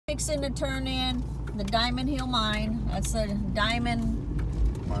fixing to turn in the Diamond Hill Mine. That's the Diamond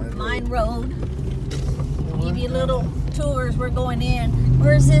Mine Road. Give you little tours. We're going in.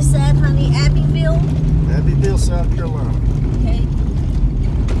 Where's this at, honey? Abbeville? Abbeville, South Carolina. Okay.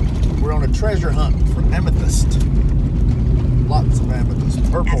 We're on a treasure hunt for amethyst. Lots of amethyst.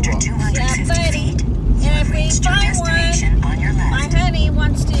 Purple After rock. 250 feet, And if we find one, on your left. my honey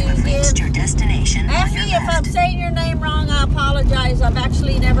wants to Reached give... your destination on Effie, your if I'm left. saying your name wrong, I apologize. I've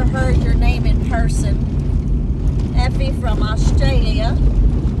actually never heard your name in person. Effie from Australia.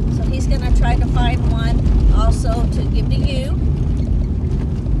 So he's going to try to find one also to give to you.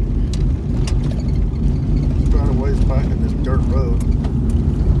 It's quite a ways back in this dirt road.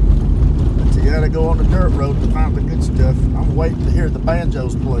 But you gotta go on the dirt road to find the good stuff. I'm waiting to hear the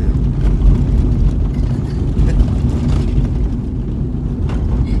banjos playing.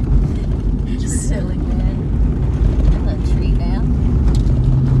 Silly man. There's a tree down.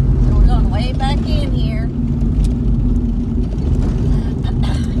 So we're going way back in here.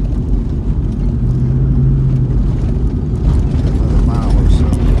 Another mile or so.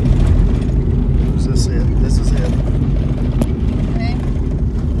 Is this it? This is it. Okay.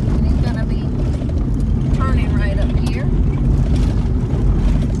 And he's going to be turning right up here.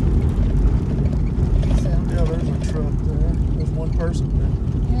 So, Yeah, there's a truck there. There's one person there.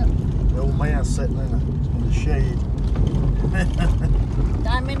 yep. The old man sitting in the shade.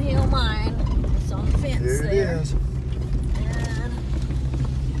 Diamond Hill Mine. It's on the fence Here it there. is.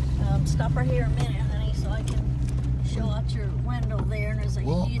 And stop right here a minute, honey, so I can show out your window there. And there's a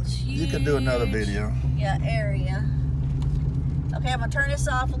Well, huge, you can do another video. Yeah, area. Okay, I'm gonna turn this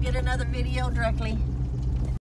off. We'll get another video directly.